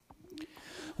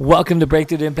Welcome to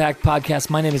Breakthrough to Impact Podcast.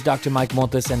 My name is Dr. Mike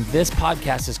Montes, and this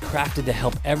podcast is crafted to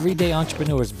help everyday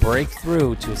entrepreneurs break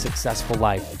through to a successful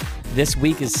life. This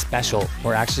week is special.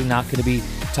 We're actually not going to be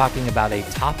talking about a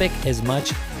topic as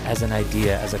much as an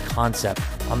idea, as a concept.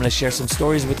 I'm going to share some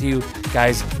stories with you.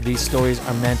 Guys, these stories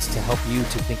are meant to help you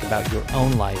to think about your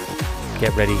own life.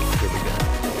 Get ready. Here we go.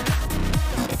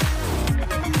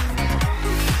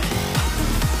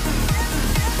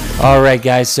 All right,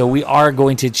 guys, so we are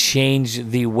going to change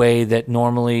the way that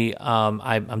normally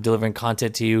I'm delivering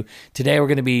content to you. Today, we're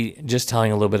going to be just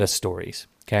telling a little bit of stories,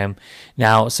 okay?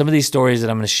 Now, some of these stories that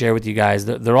I'm going to share with you guys,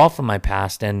 they're all from my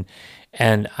past, and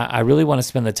I really want to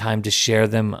spend the time to share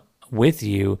them with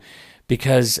you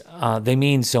because they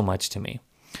mean so much to me.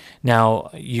 Now,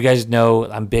 you guys know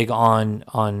I'm big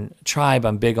on tribe.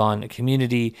 I'm big on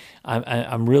community.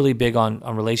 I'm really big on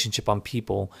relationship, on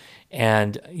people.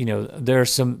 And you know,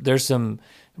 there's some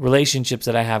relationships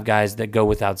that I have, guys, that go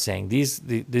without saying.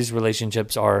 These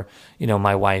relationships are, you know,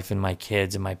 my wife and my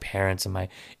kids and my parents and my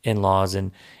in-laws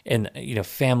and you know,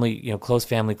 family, close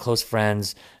family, close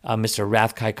friends. Mr.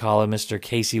 Rath Kaikala, Mr.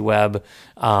 Casey Webb,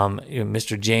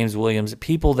 Mr. James Williams,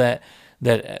 people that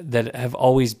have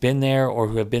always been there or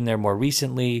who have been there more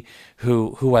recently,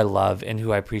 who I love and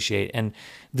who I appreciate. And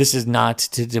this is not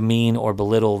to demean or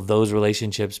belittle those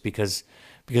relationships because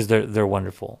they're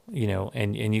wonderful, you know.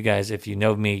 And you guys, if you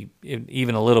know me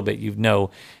even a little bit, you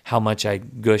know how much I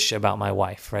gush about my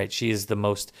wife, right? She is the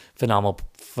most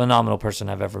phenomenal person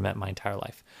I've ever met in my entire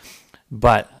life.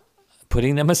 But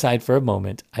putting them aside for a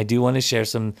moment, I do want to share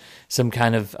some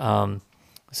kind of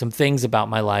some things about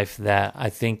my life that I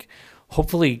think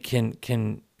hopefully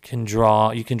can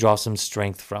draw some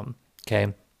strength from.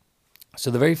 Okay,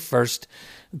 so the very first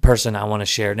person I want to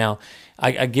share. Now,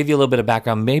 I give you a little bit of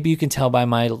background. Maybe you can tell by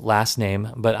my last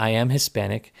name, but I am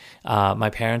Hispanic.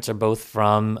 My parents are both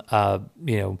from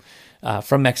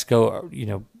Mexico. You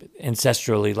know,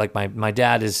 ancestrally. Like my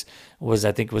dad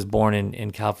was born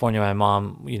in California. My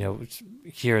mom, you know,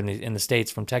 here in the States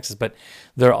from Texas. But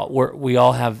we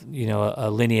all have, you know,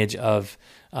 a lineage of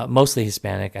mostly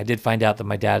Hispanic. I did find out that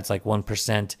my dad's like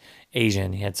 1%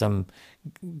 Asian. He had some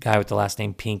guy with the last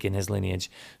name Pink in his lineage.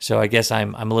 So I guess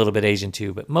I'm a little bit Asian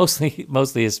too, but mostly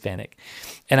Hispanic.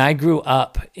 And I grew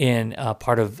up in a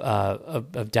part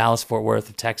of Dallas, Fort Worth,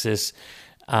 of Texas,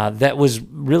 that was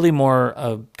really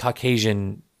more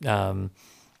Caucasian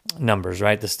numbers,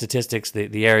 right? The statistics,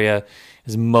 the area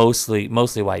is mostly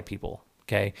white people.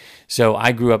 Okay, so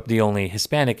I grew up the only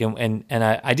Hispanic, and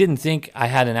I didn't think I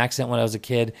had an accent when I was a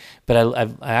kid, but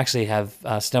I actually have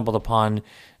stumbled upon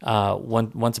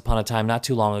once upon a time, not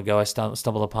too long ago, I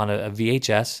stumbled upon a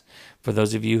VHS. For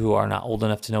those of you who are not old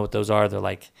enough to know what those are, they're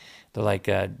like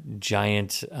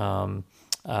giant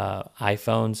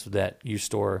iPhones that you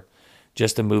store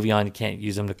just a movie on. You can't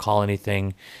use them to call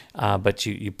anything, but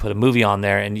you put a movie on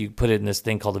there and you put it in this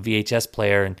thing called a VHS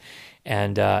player,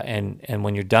 and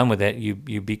when you're done with it, you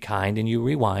be kind and you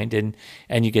rewind and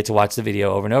you get to watch the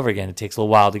video over and over again. It takes a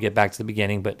little while to get back to the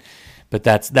beginning, but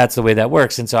that's the way that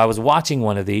works. And so I was watching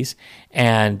one of these,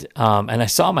 and I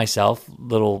saw myself,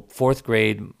 little fourth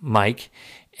grade Mike,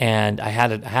 and I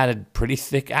had a pretty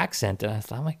thick accent, and I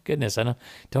thought, oh my goodness, I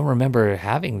don't remember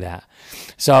having that.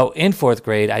 So in fourth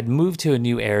grade, I'd moved to a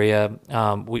new area.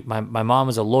 My mom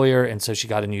was a lawyer, and so she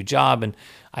got a new job, and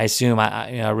I assume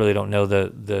I really don't know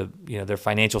their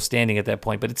financial standing at that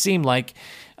point, but it seemed like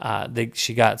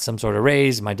she got some sort of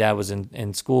raise. My dad was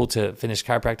in school to finish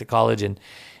chiropractic college, and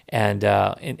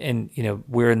you know,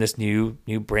 we're in this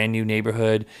brand new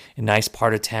neighborhood, a nice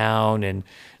part of town, and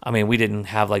I mean, we didn't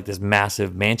have like this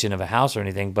massive mansion of a house or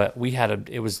anything, but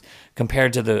it was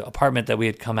compared to the apartment that we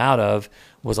had come out of,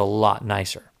 was a lot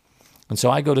nicer. And so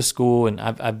I go to school, and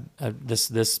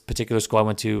this particular school I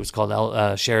went to was called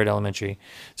Sherrod Elementary.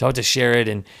 So I went to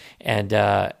Sherrod,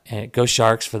 and go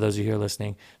Sharks for those of you who are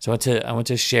listening. So I went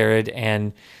to Sherrod,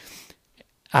 and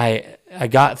I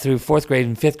got through fourth grade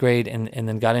and fifth grade, and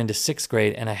then got into sixth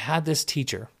grade, and I had this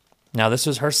teacher. Now, this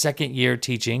was her second year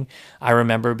teaching. I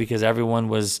remember because everyone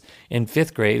was in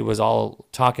fifth grade was all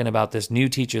talking about this new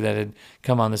teacher that had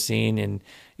come on the scene, and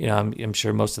you know, I'm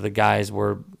sure most of the guys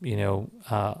were, you know,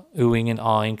 oohing and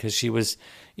awing because she was,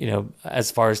 you know,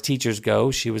 as far as teachers go,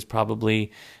 she was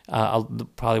probably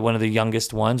one of the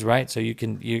youngest ones, right? So you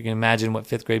can imagine what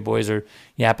fifth grade boys are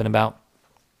yapping about.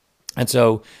 And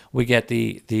so we get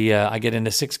I get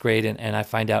into sixth grade, and I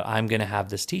find out I'm going to have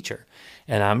this teacher.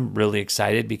 And I'm really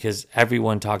excited because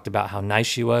everyone talked about how nice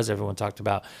she was. Everyone talked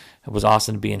about it was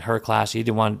awesome to be in her class. You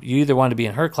either wanted to be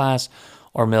in her class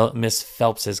or Miss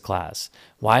Phelps's class.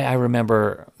 Why I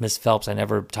remember Miss Phelps, I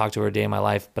never talked to her a day in my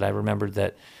life, but I remembered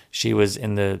that she was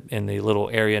in the little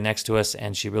area next to us,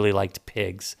 and she really liked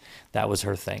pigs. That was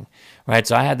her thing, right?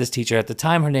 So I had this teacher at the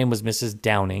time. Her name was Mrs.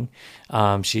 Downing.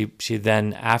 She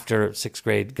then, after sixth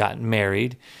grade, got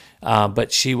married,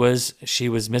 but she was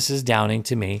Mrs. Downing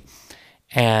to me,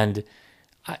 and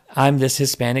I'm this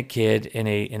Hispanic kid in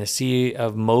a sea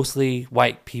of mostly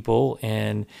white people,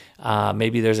 and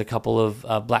maybe there's a couple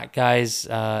of black guys.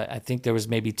 I think there was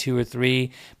maybe 2 or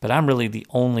 3, but I'm really the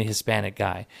only Hispanic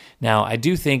guy. Now, I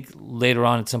do think later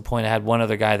on at some point I had one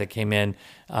other guy that came in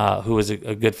who was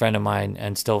a good friend of mine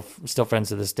and still friends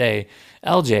to this day,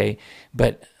 LJ.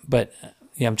 But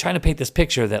yeah, I'm trying to paint this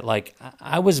picture that like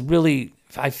I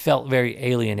felt very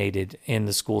alienated in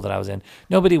the school that I was in.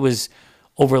 Nobody was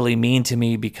overly mean to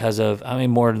me because of, I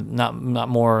mean, not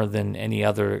more than any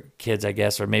other kids, I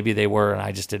guess, or maybe they were and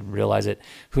I just didn't realize it.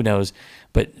 Who knows?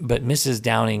 But Mrs.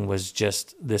 Downing was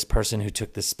just this person who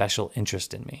took this special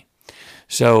interest in me.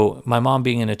 So my mom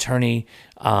being an attorney,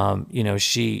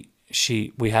 we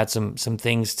had some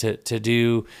things to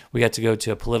do. We got to go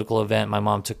to a political event. My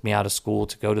mom took me out of school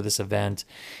to go to this event,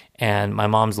 and my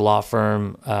mom's law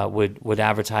firm would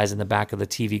advertise in the back of the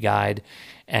TV guide,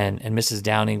 and Mrs.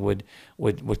 Downing would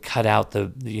cut out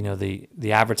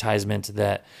the advertisement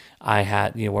that I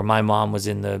had, where my mom was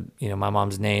in the, my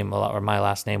mom's name or my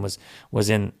last name was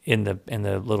in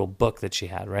the little book that she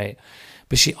had, right?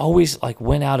 But she always like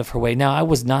went out of her way. Now, I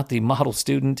was not the model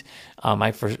student.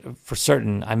 For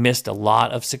certain, I missed a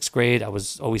lot of sixth grade. I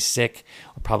was always sick,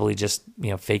 or probably just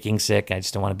faking sick. I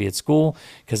just didn't want to be at school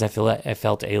because I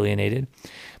felt alienated.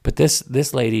 But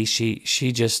this lady, she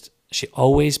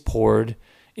always poured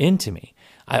into me.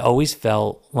 I always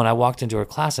felt, when I walked into her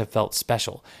class, I felt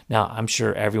special. Now, I'm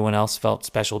sure everyone else felt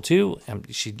special too.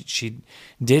 She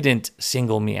didn't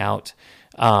single me out.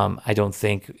 I don't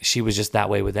think. She was just that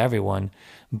way with everyone,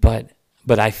 but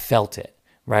I felt it,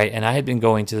 right? And I had been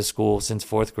going to the school since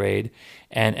fourth grade,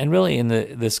 and really in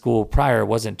the school prior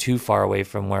wasn't too far away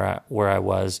from where I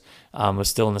was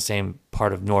still in the same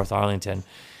part of North Arlington,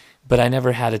 but I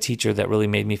never had a teacher that really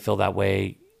made me feel that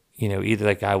way, either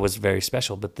like I was very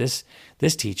special, but this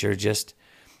teacher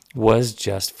was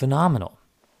just phenomenal.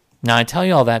 Now, I tell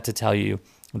you all that to tell you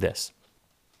this.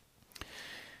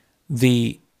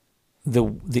 The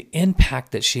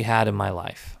impact that she had in my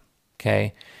life,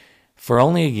 okay, for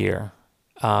only a year,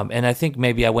 and I think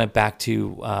maybe I went back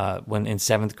to when in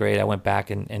seventh grade, I went back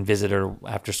and visited her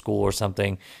after school or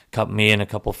something, me and a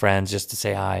couple friends just to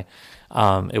say hi.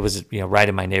 It was right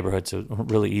in my neighborhood, so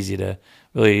really easy to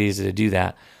do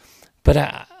that. But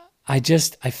I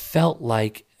felt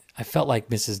like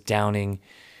Mrs. Downing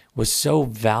was so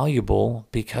valuable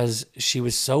because she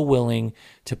was so willing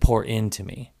to pour into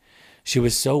me. She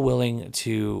was so willing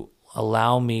to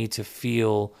allow me to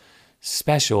feel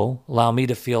special, allow me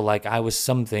to feel like I was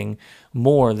something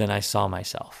more than I saw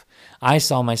myself. I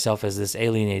saw myself as this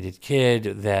alienated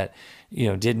kid that,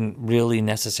 didn't really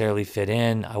necessarily fit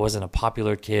in. I wasn't a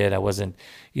popular kid. I wasn't,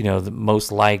 the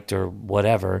most liked or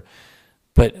whatever.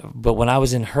 But when I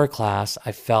was in her class,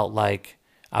 I felt like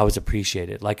I was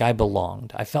appreciated, like I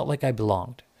belonged. I felt like I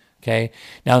belonged. Okay.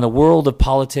 Now, in the world of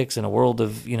politics and a world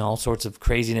of all sorts of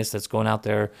craziness that's going out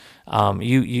there, I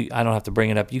don't have to bring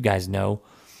it up. You guys know.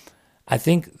 I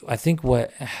think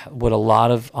what a lot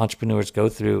of entrepreneurs go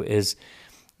through is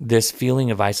this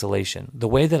feeling of isolation. The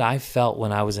way that I felt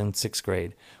when I was in sixth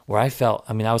grade, where I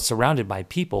was surrounded by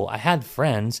people. I had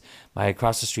friends. My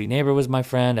across the street neighbor was my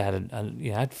friend. I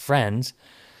had friends,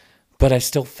 but I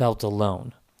still felt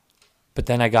alone. But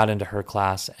then I got into her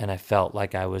class and I felt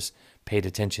like I was paid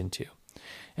attention to.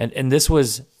 And this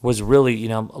was really,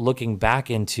 looking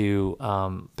back into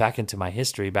my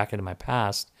history, back into my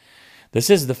past,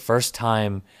 this is the first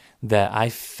time that I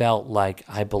felt like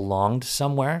I belonged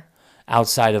somewhere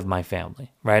outside of my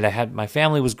family, right? My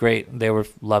family was great. They were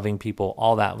loving people.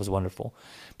 All that was wonderful.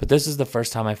 But this is the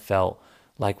first time I felt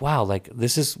like, wow, like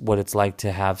this is what it's like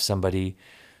to have somebody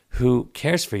who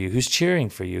cares for you, who's cheering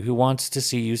for you, who wants to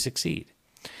see you succeed.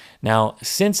 Now,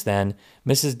 since then,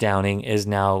 Mrs. Downing is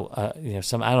now, I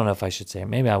don't know if I should say her,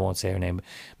 maybe I won't say her name,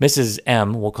 but Mrs.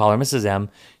 M, we'll call her Mrs. M.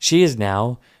 She is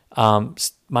now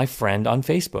my friend on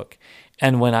Facebook.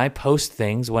 And when I post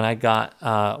things, when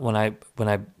I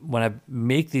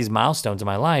make these milestones in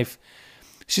my life,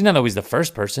 she's not always the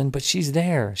first person, but she's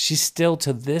there. She's still,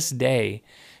 to this day,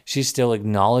 she still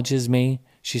acknowledges me.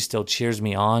 She still cheers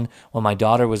me on. When my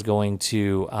daughter was going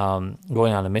on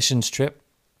a missions trip,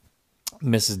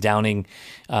 Mrs. Downing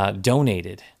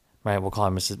donated, right? We'll call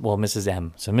her Mrs.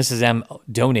 M. So Mrs. M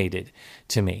donated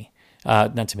to me,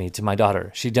 not to me, to my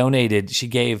daughter. She donated, she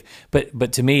gave,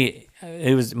 but to me,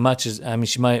 it was much as,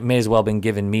 she may as well have been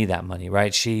giving me that money,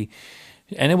 right? She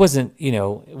and it wasn't,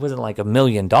 it wasn't like $1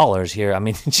 million here. I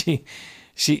mean,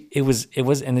 it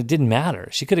was, and it didn't matter.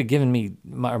 She could have given me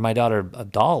or my daughter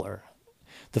 $1.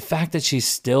 The fact that she's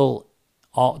still,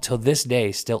 all till this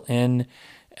day, still in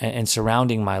and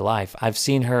surrounding my life. I've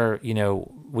seen her,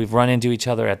 we've run into each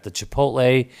other at the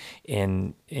Chipotle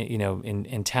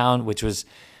in town, which was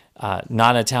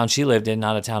not a town she lived in,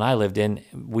 not a town I lived in.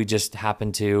 We just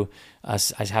happened to, I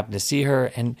happened to see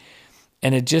her, and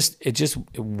it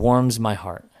warms my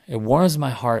heart. It warms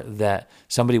my heart that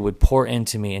somebody would pour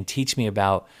into me and teach me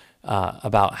about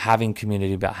having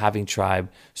community, about having tribe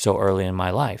so early in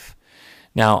my life.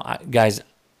 Now, guys,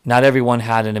 not everyone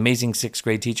had an amazing sixth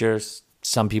grade teacher.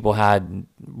 Some people had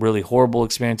really horrible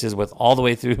experiences with all the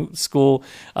way through school.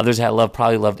 Others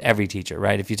probably loved every teacher,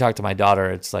 right? If you talk to my daughter,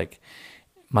 it's like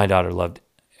my daughter loved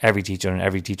every teacher and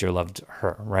every teacher loved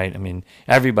her, right? I mean,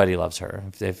 everybody loves her.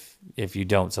 If you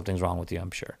don't, something's wrong with you,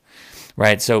 I'm sure,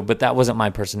 right? So, but that wasn't my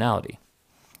personality.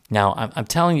 Now, I'm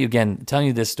telling you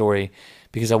this story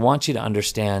because I want you to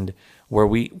understand where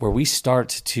we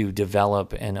start to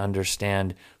develop and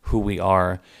understand who we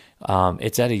are.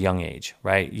 It's at a young age,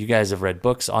 right? You guys have read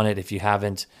books on it. If you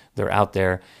haven't, they're out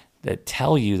there that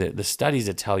tell you, that the studies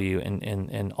that tell you,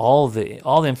 and all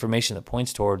the information that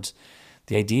points towards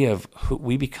the idea of who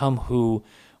we become, who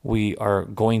we are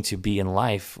going to be in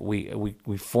life. We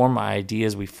form our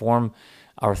ideas, we form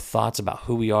our thoughts about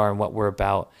who we are and what we're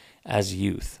about as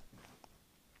youth.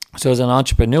 So as an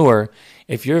entrepreneur,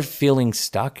 if you're feeling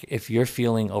stuck, if you're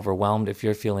feeling overwhelmed, if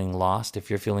you're feeling lost, if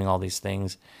you're feeling all these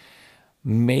things,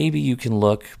 maybe you can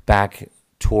look back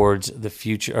towards the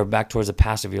future or back towards the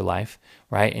past of your life,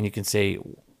 right? And you can say,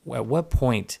 at what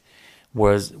point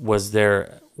was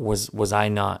I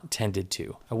not tended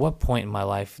to? At what point in my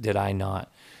life did I not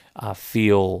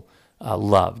feel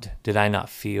loved? Did I not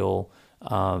feel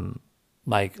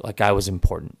like I was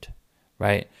important,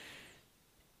 right?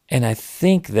 And I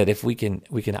think that if we can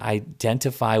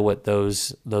identify what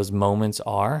those moments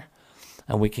are,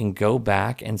 and we can go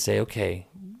back and say, okay,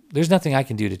 there's nothing I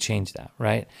can do to change that,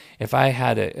 right? If I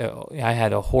had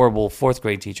a horrible fourth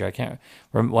grade teacher, I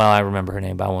remember her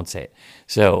name, but I won't say it.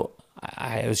 So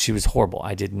she was horrible.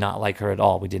 I did not like her at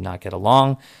all. We did not get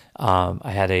along.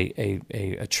 I had a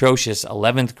atrocious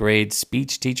 11th grade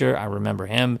speech teacher. I remember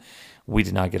him. We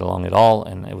did not get along at all,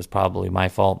 and it was probably my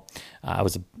fault. I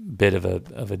was a bit of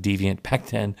a deviant back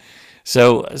then.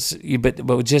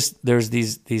 But just there's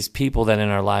these people that in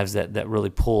our lives that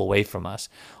really pull away from us,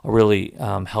 or really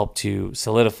help to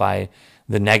solidify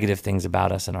the negative things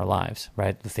about us in our lives,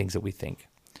 right? The things that we think.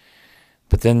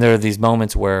 But then there are these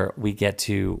moments where we get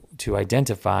to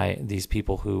identify these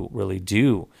people who really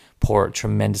do pour a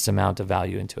tremendous amount of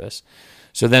value into us.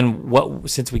 So then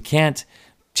since we can't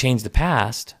change the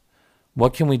past,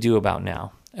 what can we do about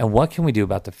now? And what can we do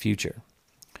about the future?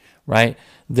 Right?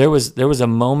 There was a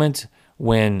moment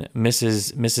when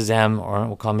Mrs. M, or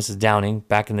we'll call Mrs. Downing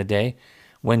back in the day,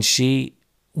 when she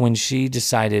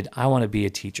decided, I want to be a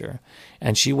teacher.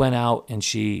 And she went out and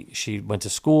she went to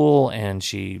school, and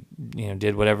she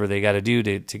did whatever they got to do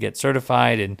to get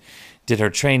certified, and did her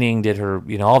training, did her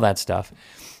all that stuff.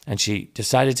 And she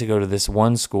decided to go to this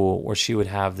one school where she would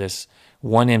have this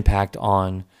one impact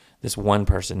on this one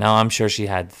person. Now, I'm sure she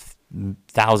had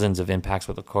thousands of impacts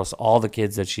with, of course, all the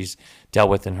kids that she's dealt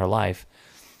with in her life.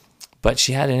 But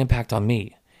she had an impact on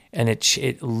me, and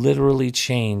it literally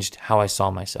changed how I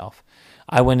saw myself.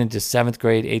 I went into 7th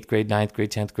grade, 8th grade, 9th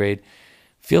grade, 10th grade,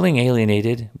 feeling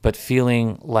alienated, but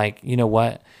feeling like, you know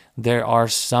what? There are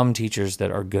some teachers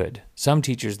that are good, some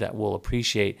teachers that will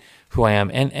appreciate who I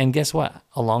am. And guess what?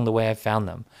 Along the way, I found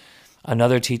them.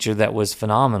 Another teacher that was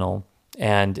phenomenal,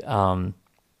 and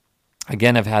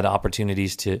again, I've had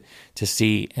opportunities to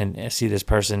see this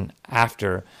person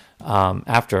after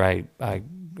I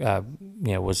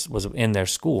was in their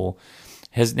school.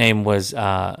 His name was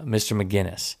Mr.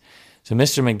 McGinnis. So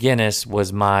Mr. McGinnis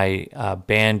was my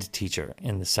band teacher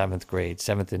in the 7th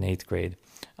and 8th grade,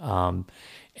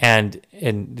 and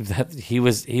he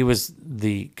was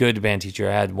the good band teacher.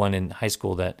 I had one in high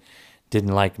school that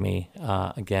didn't like me.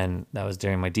 Again, that was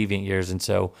during my deviant years, and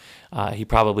so he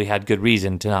probably had good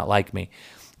reason to not like me.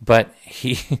 But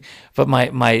my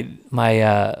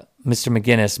Mr.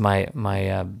 McGinnis, my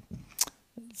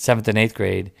 7th and 8th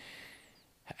grade,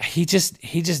 he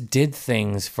just did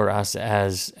things for us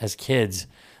as kids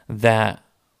that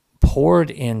poured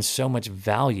in so much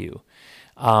value.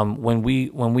 When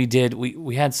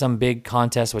we had some big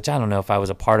contest, which I don't know if I was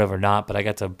a part of or not, but I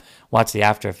got to watch the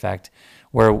after effect,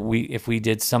 where if we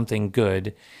did something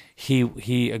good,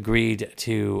 he agreed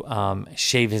to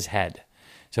shave his head.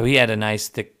 So he had a nice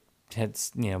thick head,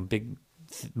 big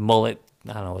mullet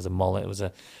I don't know, it was a mullet. It was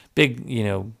a big,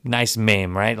 nice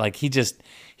mane, right? Like he just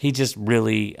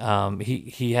really,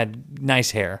 he had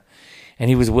nice hair, and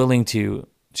he was willing to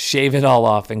shave it all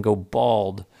off and go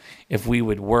bald if we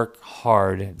would work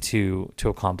hard to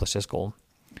accomplish this goal.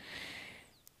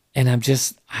 And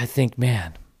I think,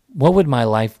 man, what would my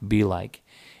life be like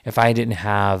if I didn't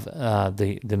have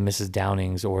the Mrs.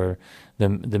 Downings or the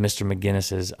Mr.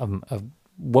 McGinnises?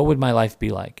 What would my life be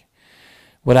like?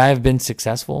 Would I have been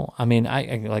successful? I mean,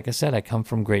 like I said, I come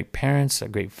from great parents, a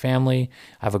great family.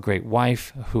 I have a great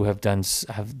wife who have done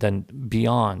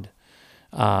beyond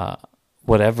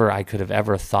whatever I could have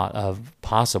ever thought of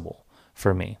possible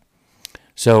for me.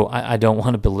 So I don't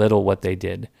want to belittle what they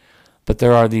did, but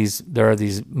there are these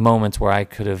moments where I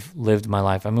could have lived my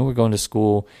life. I mean, we're going to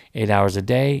school 8 hours a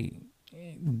day.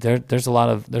 There's a lot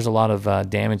of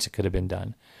damage that could have been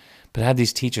done. But I had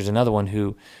these teachers. Another one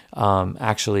who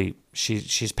actually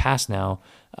she's passed now.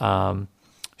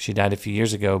 She died a few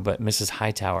years ago. But Mrs.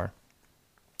 Hightower,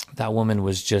 that woman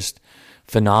was just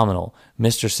phenomenal.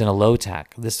 Mr.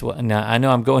 Sinalotak. Now I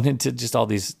know I'm going into just all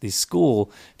these school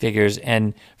figures,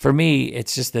 and for me,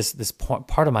 it's just this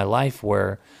part of my life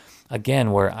where I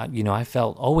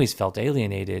always felt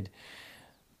alienated.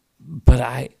 But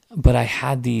I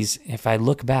had these. If I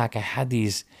look back, I had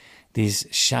these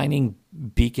shining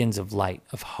beacons of light,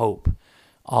 of hope,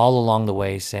 all along the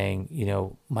way, saying,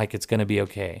 Mike, it's going to be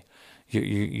okay.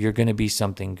 You're going to be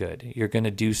something good. You're going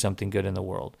to do something good in the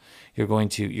world. You're going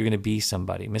to be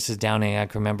somebody. Mrs. Downing, I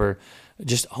can remember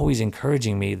just always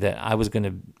encouraging me that I was going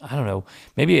to, I don't know,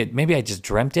 maybe I just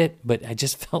dreamt it, but I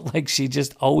just felt like she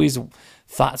just always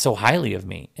thought so highly of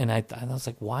me. And I was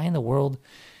like, why in the world?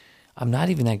 I'm not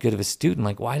even that good of a student.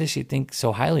 Like, why does she think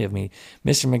so highly of me?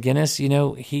 Mr. McGinnis,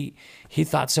 he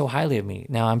thought so highly of me.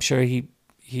 Now, I'm sure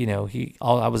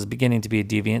I was beginning to be a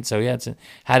deviant, so he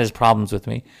had his problems with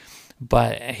me.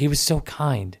 But he was so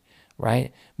kind,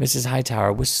 right? Mrs.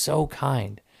 Hightower was so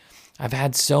kind. I've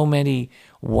had so many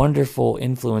wonderful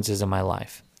influences in my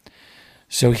life.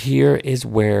 So here is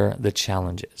where the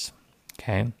challenge is,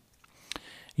 okay?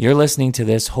 You're listening to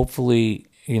this, hopefully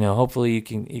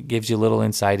it gives you a little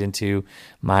insight into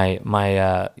my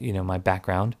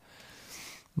background.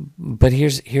 But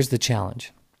here's the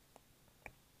challenge.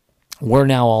 We're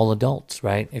now all adults,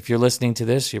 right? If you're listening to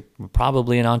this, you're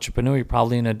probably an entrepreneur. You're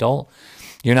probably an adult.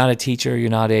 You're not a teacher.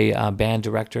 You're not a band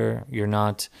director. You're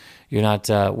not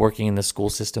working in the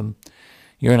school system.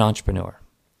 You're an entrepreneur.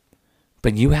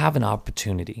 But you have an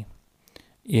opportunity,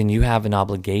 and you have an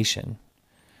obligation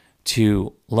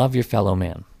to love your fellow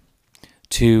man,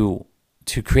 to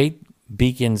create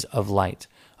beacons of light,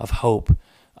 of hope,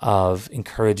 of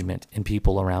encouragement in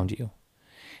people around you.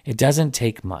 It doesn't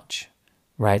take much,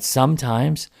 right?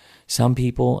 Sometimes some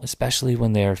people, especially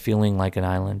when they're feeling like an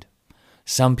island,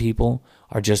 some people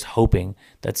are just hoping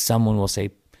that someone will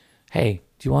say, hey,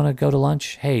 do you want to go to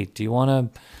lunch? Hey, do you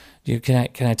want to,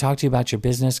 can I talk to you about your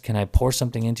business? Can I pour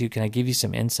something into you? Can I give you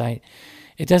some insight?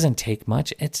 It doesn't take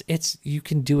much. It's you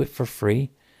can do it for free.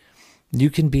 You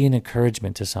can be an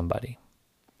encouragement to somebody.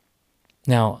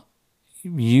 Now,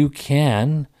 you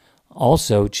can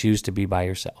also choose to be by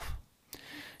yourself.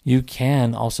 You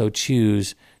can also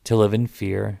choose to live in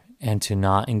fear and to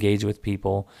not engage with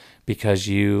people because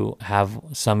you have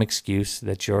some excuse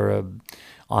that you're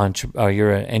an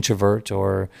introvert,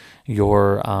 or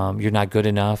you're not good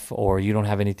enough, or you don't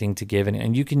have anything to give,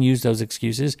 and you can use those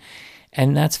excuses.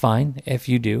 And that's fine if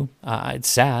you do. It's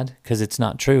sad because it's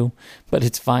not true, but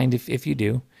it's fine if you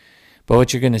do. But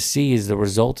what you're going to see is the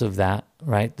result of that,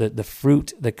 right? The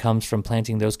fruit that comes from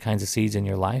planting those kinds of seeds in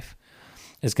your life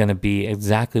is going to be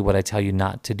exactly what I tell you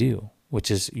not to do,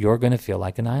 which is you're going to feel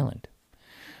like an island.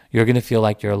 You're going to feel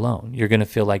like you're alone. You're going to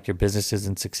feel like your business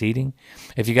isn't succeeding.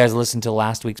 If you guys listened to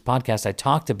last week's podcast, I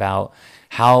talked about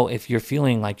how if you're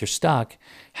feeling like you're stuck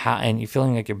and you're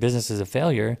feeling like your business is a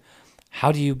failure,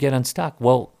 how do you get unstuck?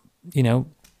 Well,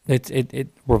 it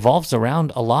revolves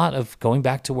around a lot of going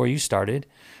back to where you started,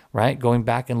 right? Going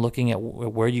back and looking at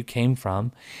where you came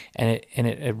from, and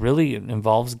it really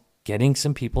involves getting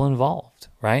some people involved,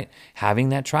 right? Having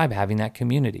that tribe, having that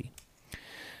community.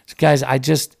 So guys,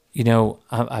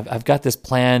 I've got this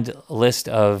planned list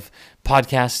of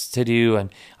podcasts to do, and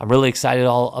I'm really excited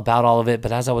about all of it.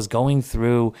 But as I was going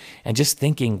through and just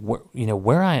thinking,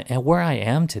 where I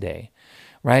am today,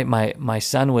 right? My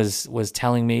son was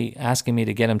asking me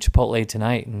to get him Chipotle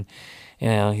tonight,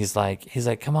 and he's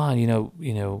like, come on,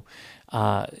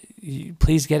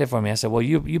 please get it for me. I said, well,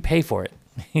 you pay for it.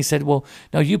 He said, well,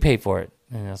 no, you pay for it.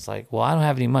 And I was like, well, I don't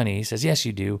have any money. He says, yes,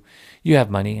 you do. You have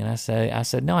money. And I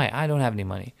said, no, I don't have any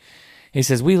money. He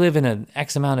says, we live in an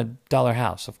X amount of dollar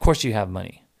house. Of course you have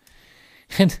money.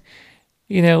 And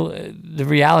the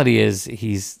reality is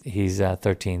he's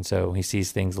 13, so he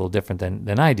sees things a little different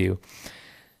than I do.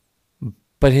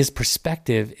 But his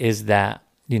perspective is that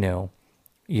you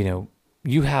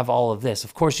have all of this.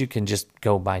 Of course, you can just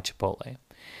go buy Chipotle.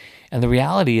 And the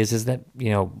reality is that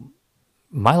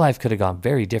my life could have gone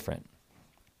very different.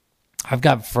 I've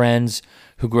got friends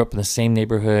who grew up in the same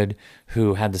neighborhood,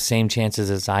 who had the same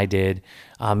chances as I did.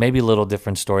 Maybe a little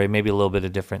different story, maybe a little bit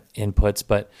of different inputs,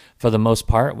 but for the most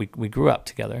part, we grew up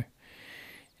together.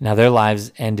 Now their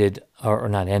lives ended, or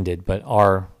not ended, but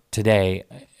are today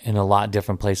in a lot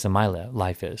different place than my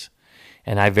life is.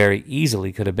 And I very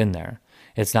easily could have been there.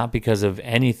 It's not because of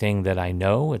anything that I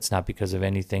know. It's not because of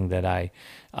anything that I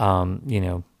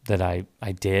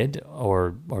did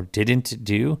or didn't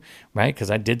do, right? Because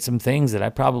I did some things that I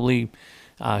probably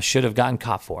should have gotten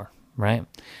caught for, right?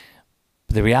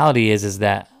 But the reality is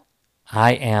that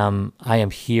I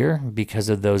am here because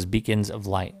of those beacons of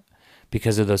light,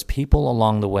 because of those people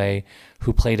along the way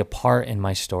who played a part in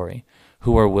my story,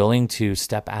 who are willing to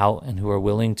step out and who are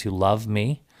willing to love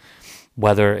me,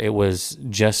 whether it was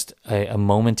just a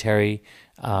momentary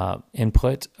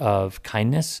input of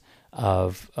kindness,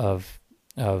 of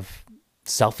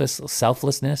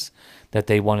selflessness that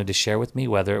they wanted to share with me,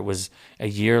 whether it was a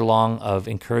year long of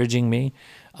encouraging me,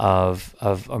 or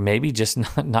maybe just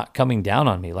not coming down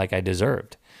on me like I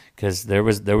deserved, because there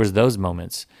was those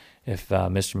moments. If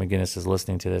Mr. McGinnis is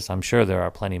listening to this, I'm sure there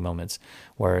are plenty of moments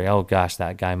where, oh gosh,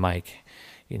 that guy Mike,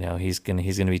 he's gonna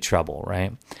be trouble,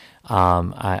 right?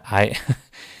 I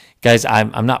guys,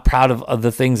 I'm not proud of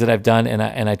the things that I've done,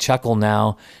 and I chuckle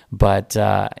now, but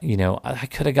I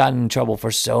could have gotten in trouble for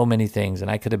so many things,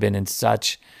 and I could have been in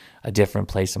such a different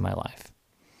place in my life.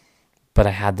 But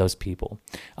I had those people.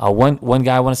 One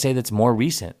guy I want to say that's more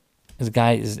recent.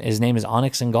 His name is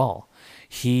Onyx Ngal.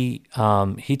 He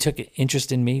took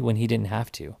interest in me when he didn't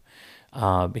have to.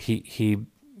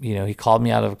 He called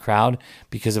me out of a crowd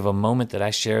because of a moment that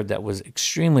I shared that was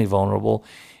extremely vulnerable,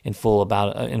 in full of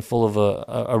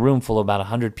a room full of about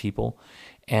 100 people,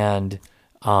 and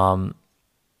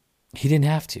he didn't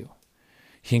have to.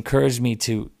 He encouraged me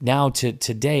to. Now to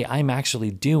today, I'm actually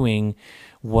doing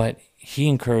what he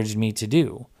encouraged me to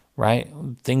do. Right,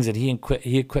 things that he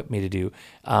equipped me to do.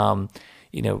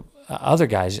 Other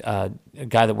guys, a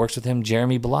guy that works with him,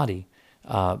 Jeremy Bellotti,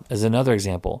 as another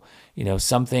example.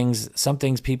 Some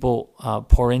things people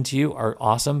pour into you are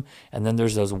awesome, and then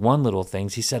there's those one little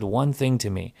things. He said one thing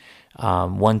to me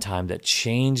one time that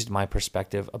changed my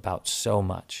perspective about so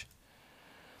much.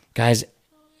 Guys,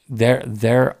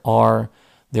 there are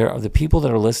the people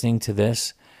that are listening to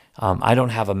this. I don't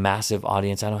have a massive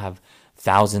audience. I don't have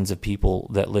thousands of people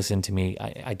that listen to me.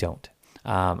 I don't.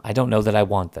 I don't know that I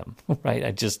want them,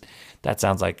 right? That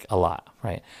sounds like a lot,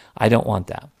 right? I don't want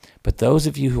that. But those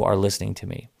of you who are listening to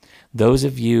me, those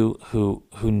of you who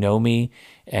know me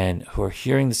and who are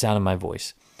hearing the sound of my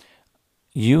voice,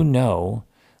 you know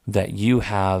that you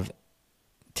have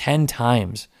 10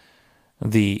 times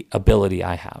the ability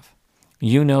I have.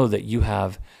 You know that you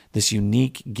have this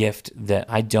unique gift that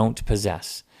I don't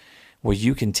possess, where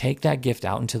you can take that gift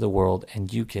out into the world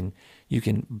and you can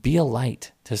be a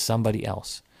light to somebody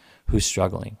else who's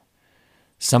struggling.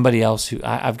 Somebody else who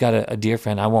I've got a dear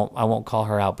friend. I won't call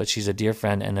her out, but she's a dear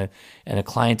friend and a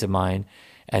client of mine,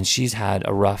 and she's had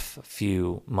a rough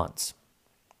few months.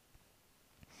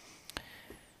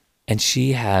 And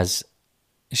she has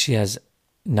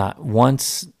not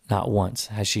once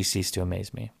has she ceased to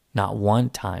amaze me. Not one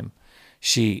time.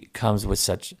 She comes with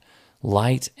such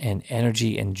light and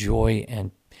energy and joy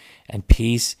and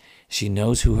peace. She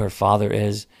knows who her father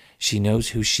is. She knows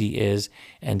who she is.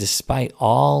 And despite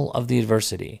all of the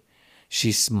adversity,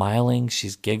 she's smiling,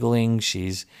 she's giggling,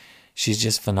 she's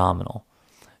just phenomenal.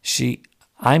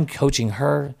 I'm coaching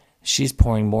her. She's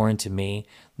pouring more into me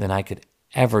than I could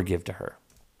ever give to her.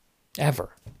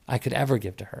 I could ever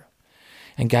give to her.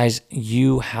 And guys,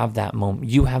 you have that moment.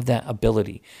 You have that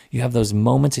ability. You have those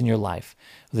moments in your life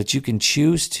that you can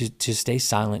choose to stay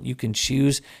silent. You can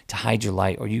choose to hide your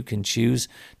light, or you can choose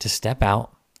to step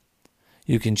out.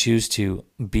 You can choose to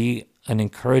be an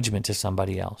encouragement to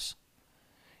somebody else.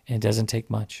 And it doesn't take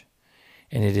much.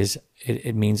 And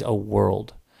it means a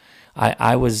world.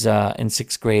 I was in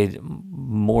sixth grade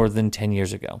more than 10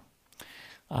 years ago.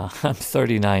 I'm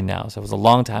 39 now, so it was a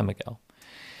long time ago.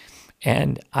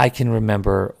 And I can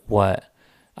remember where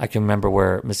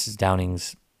Mrs.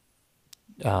 Downing's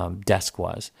desk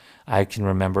was. I can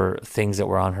remember things that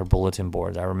were on her bulletin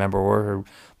boards. I remember where her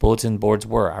bulletin boards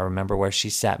were. I remember where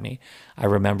she sat me. I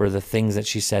remember the things that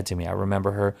she said to me. I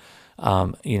remember her,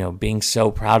 being so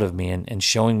proud of me and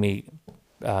showing me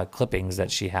clippings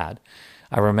that she had.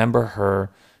 I remember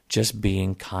her just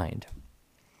being kind.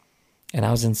 And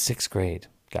I was in 6th grade,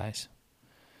 guys.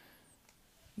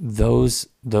 Those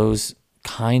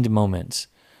kind moments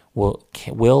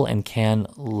will and can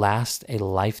last a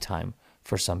lifetime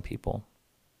for some people.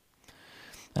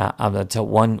 I'm going to tell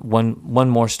one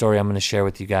more story I'm going to share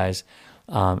with you guys,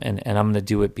 and I'm going to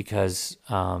do it because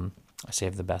I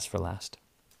saved the best for last.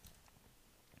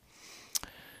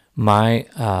 My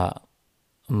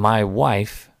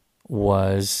wife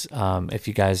was, if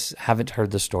you guys haven't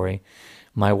heard the story,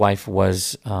 my wife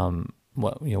was, we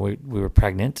were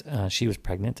pregnant. She was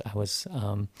pregnant. I was,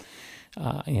 I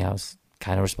was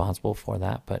kind of responsible for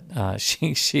that, but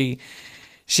she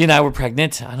and I were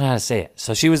pregnant. I don't know how to say it.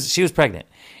 So she was pregnant,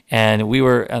 and we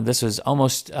were. This was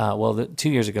almost 2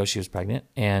 years ago. She was pregnant,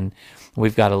 and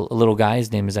we've got a little guy.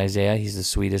 His name is Isaiah. He's the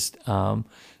sweetest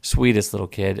little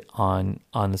kid on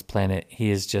this planet.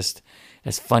 He is just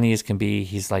as funny as can be.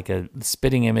 He's like a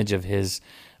spitting image of his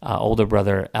older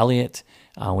brother Elliot.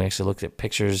 We actually looked at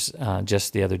pictures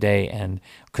just the other day, and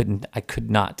I could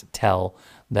not tell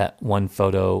that one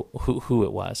photo who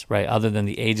it was, right? Other than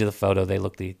the age of the photo, they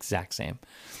look the exact same.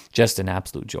 Just an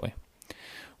absolute joy.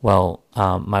 Well,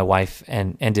 my wife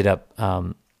ended up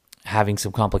having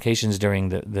some complications during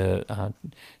the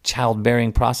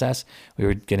childbearing process. We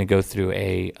were going to go through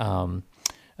a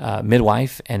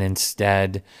midwife, and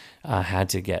instead had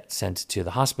to get sent to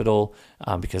the hospital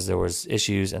because there was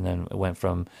issues, and then it went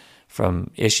from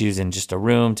issues in just a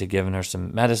room to giving her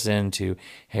some medicine to,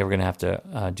 hey, we're going to have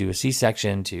to do a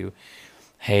C-section, to,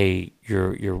 hey,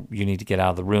 you need to get out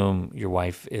of the room. Your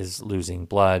wife is losing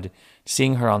blood.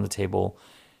 Seeing her on the table,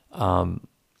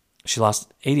 she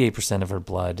lost 88% of her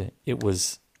blood. It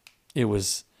was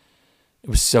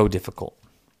so difficult.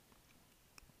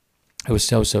 It was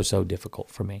so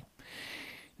difficult for me.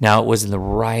 Now, it was in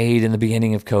the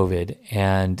beginning of COVID,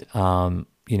 and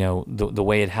the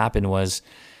way it happened was,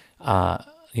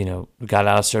 we got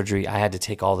out of surgery. I had to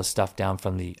take all the stuff down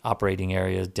from the operating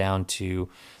area down to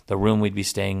the room we'd be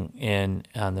staying in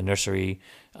on the nursery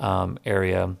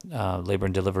area, labor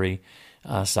and delivery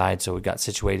side. So we got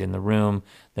situated in the room.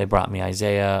 They brought me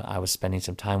Isaiah. I was spending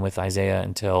some time with Isaiah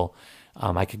until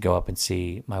I could go up and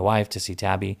see my wife, to see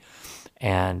Tabby.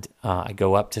 And I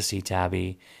go up to see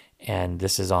Tabby, and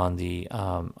this is on the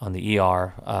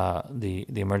ER, the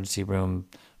emergency room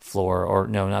floor, or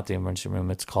no, not the emergency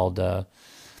room. It's called I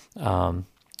don't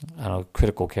know,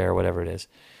 critical care, whatever it is.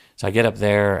 So I get up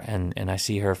there and I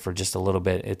see her for just a little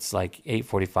bit. It's like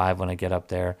 8:45 when I get up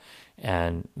there,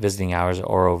 and visiting hours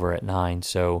are over at 9.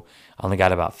 So I only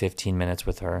got about 15 minutes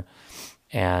with her.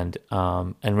 And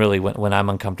really, when I'm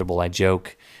uncomfortable, I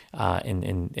joke,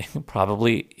 in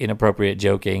probably inappropriate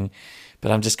joking,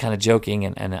 but I'm just kind of joking,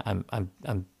 and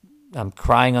I'm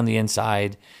crying on the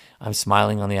inside, I'm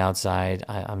smiling on the outside.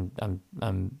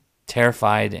 I'm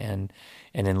terrified and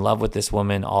in love with this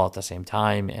woman all at the same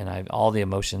time, and I have all the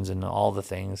emotions and all the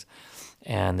things.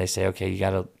 And they say, okay,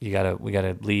 we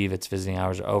gotta leave. It's visiting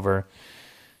hours are over.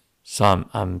 So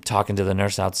I'm talking to the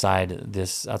nurse outside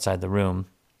the room.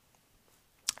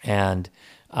 And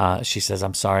she says,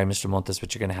 I'm sorry, Mr. Montes,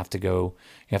 but you're going to have to go.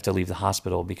 You have to leave the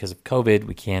hospital because of COVID.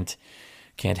 We can't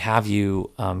have you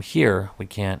here. We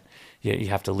can't. You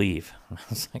have to leave. I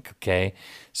was like, okay.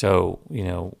 So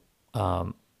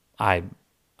I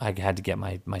had to get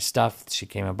my stuff. She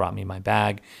came and brought me my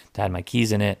bag that had my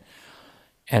keys in it.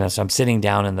 And so I'm sitting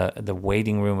down in the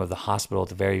waiting room of the hospital at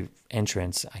the very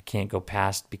entrance. I can't go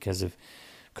past because of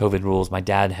COVID rules. My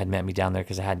dad had met me down there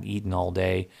because I hadn't eaten all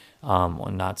day.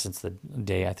 Not since the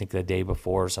day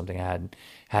before or something. I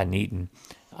hadn't eaten.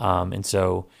 And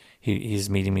so he's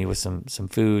meeting me with some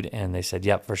food, and they said,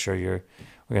 yep, for sure, we're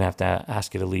going to have to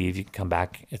ask you to leave. You can come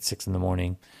back at 6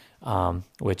 a.m,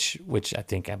 which I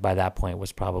think by that point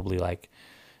was probably like,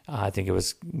 I think it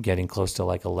was getting close to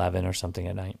like 11 or something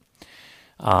at night.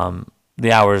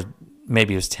 The hours,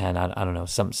 maybe it was 10. I don't know,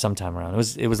 sometime around.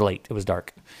 It was late. It was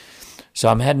dark. So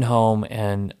I'm heading home,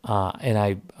 and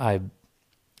I'm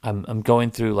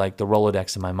going through like the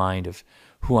Rolodex in my mind of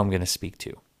who I'm going to speak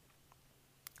to.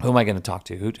 Who am I going to talk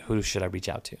to? Who should I reach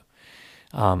out to?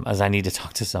 As I need to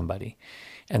talk to somebody.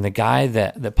 And the guy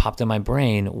that popped in my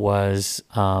brain was,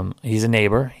 he's a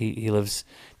neighbor. He lives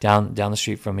down the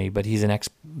street from me, but he's an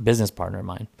ex-business partner of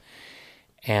mine.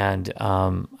 And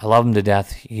I love him to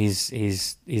death. He's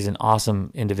an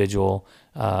awesome individual,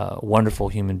 wonderful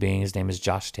human being. His name is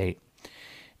Josh Tate.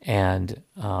 And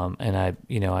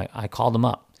I called him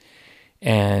up.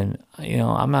 And,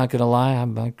 I'm not going to lie.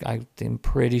 I'm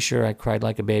pretty sure I cried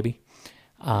like a baby.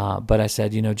 But I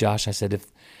said, Josh, I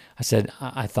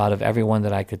thought of everyone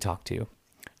that I could talk to.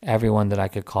 everyone that I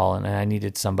could call, and I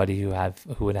needed somebody who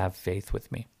would have faith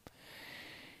with me.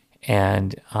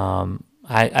 And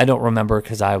I don't remember,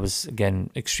 because I was,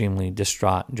 again, extremely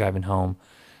distraught driving home,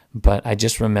 but I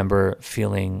just remember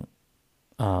feeling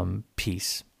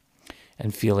peace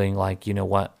and feeling like, you know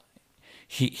what,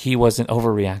 he wasn't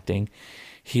overreacting.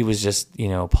 He was just,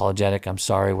 apologetic. I'm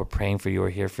sorry. We're praying for you. We're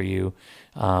here for you.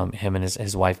 Him and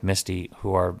his wife, Misty,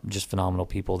 who are just phenomenal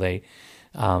people.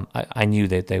 I knew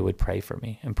that they would pray for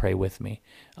me and pray with me,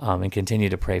 and continue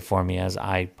to pray for me as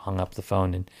I hung up the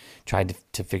phone and tried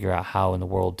to figure out how in the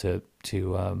world to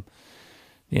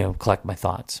collect my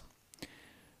thoughts.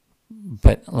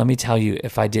 But let me tell you,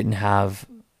 if I didn't have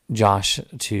Josh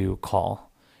to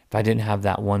call, if I didn't have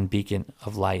that one beacon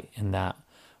of light in that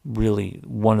really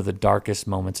one of the darkest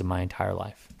moments of my entire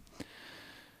life,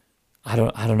 I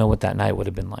don't know what that night would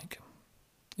have been like.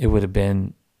 It would have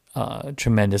been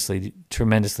tremendously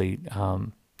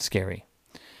scary.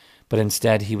 But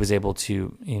instead, he was able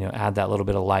to add that little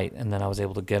bit of light, and then I was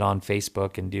able to get on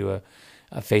Facebook and do a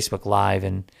Facebook Live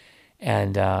and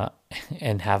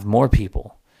have more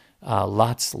people,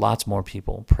 lots more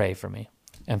people pray for me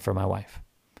and for my wife.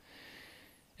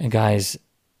 And guys,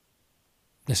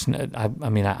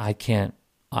 I can't.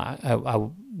 I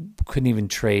couldn't even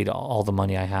trade all the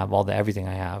money I have, everything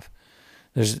I have.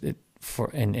 There's for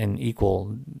an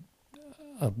equal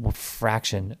a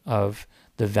fraction of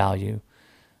the value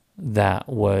that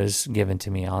was given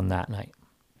to me on that night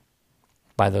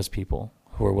by those people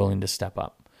who were willing to step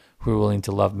up, who were willing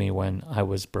to love me when I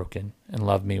was broken and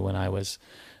love me when I was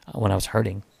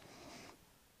hurting.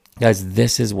 Guys,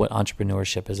 this is what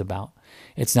entrepreneurship is about.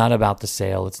 It's not about the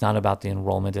sale. It's not about the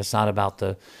enrollment. It's not about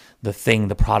the thing,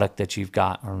 the product that you've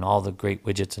got, and all the great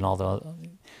widgets and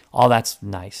all that's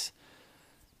nice.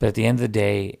 But at the end of the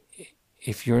day,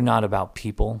 if you're not about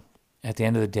people, at the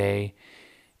end of the day,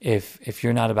 if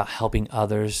you're not about helping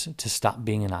others to stop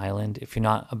being an island, if you're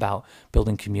not about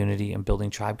building community and building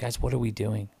tribe, guys, what are we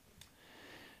doing?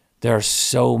 There are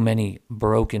so many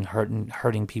broken,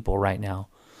 hurting people right now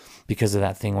because of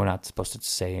that thing we're not supposed to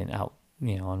say and out,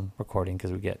 on recording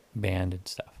because we get banned and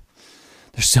stuff.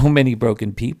 There's so many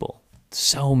broken people,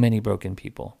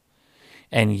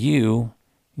 and you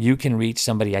can reach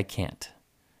somebody I can't.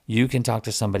 You can talk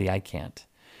to somebody I can't.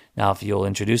 Now, if you'll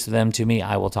introduce them to me,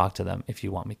 I will talk to them if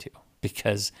you want me to,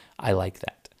 because I like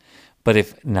that. But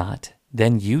if not,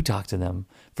 then you talk to them.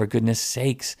 For goodness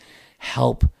sakes,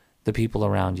 help the people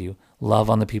around you. Love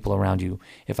on the people around you.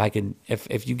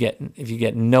 If you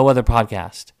get no other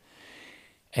podcast,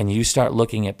 and you start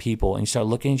looking at people and you start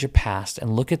looking at your past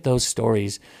and look at those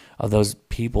stories of those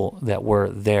people that were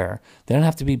there. They don't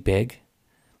have to be big.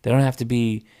 They don't have to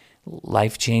be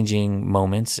life-changing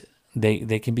moments.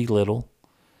 They can be little.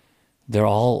 They're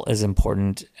all as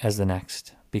important as the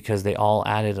next because they all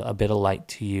added a bit of light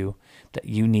to you that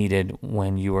you needed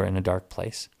when you were in a dark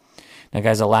place. Now,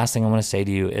 guys, the last thing I want to say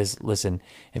to you is, listen,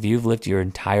 if you've lived your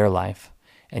entire life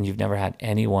and you've never had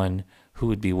anyone who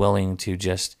would be willing to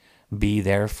just be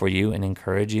there for you and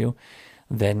encourage you,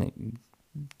 then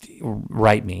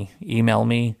write me, email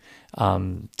me,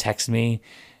 text me,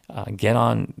 get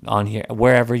on here.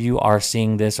 Wherever you are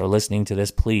seeing this or listening to this,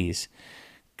 please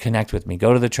connect with me.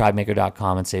 Go to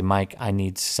thetribemaker.com and say, Mike, I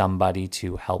need somebody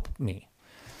to help me.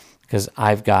 Because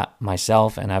I've got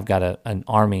myself and I've got an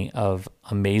army of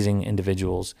amazing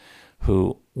individuals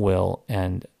who will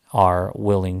and are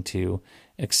willing to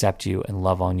accept you and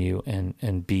love on you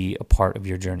and be a part of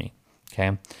your journey.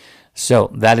 Okay,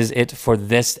 so that is it for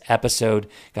this episode.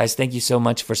 Guys, thank you so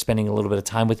much for spending a little bit of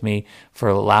time with me, for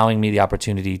allowing me the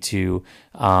opportunity to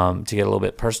get a little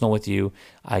bit personal with you.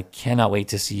 I cannot wait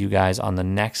to see you guys on the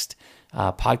next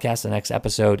podcast, the next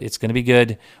episode. It's going to be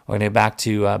good. We're going to get back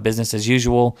to business as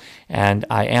usual, and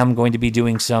I am going to be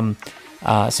doing some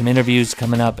interviews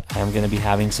coming up. I'm going to be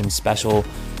having some special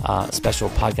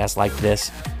podcasts like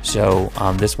this. So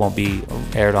this won't be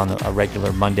aired on a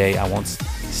regular Monday. I won't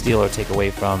steal or take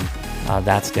away from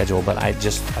that schedule, but I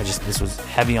just this was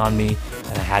heavy on me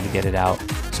and I had to get it out.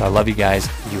 So I love you guys.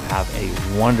 You have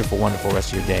a wonderful, wonderful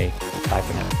rest of your day. Bye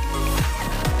for now.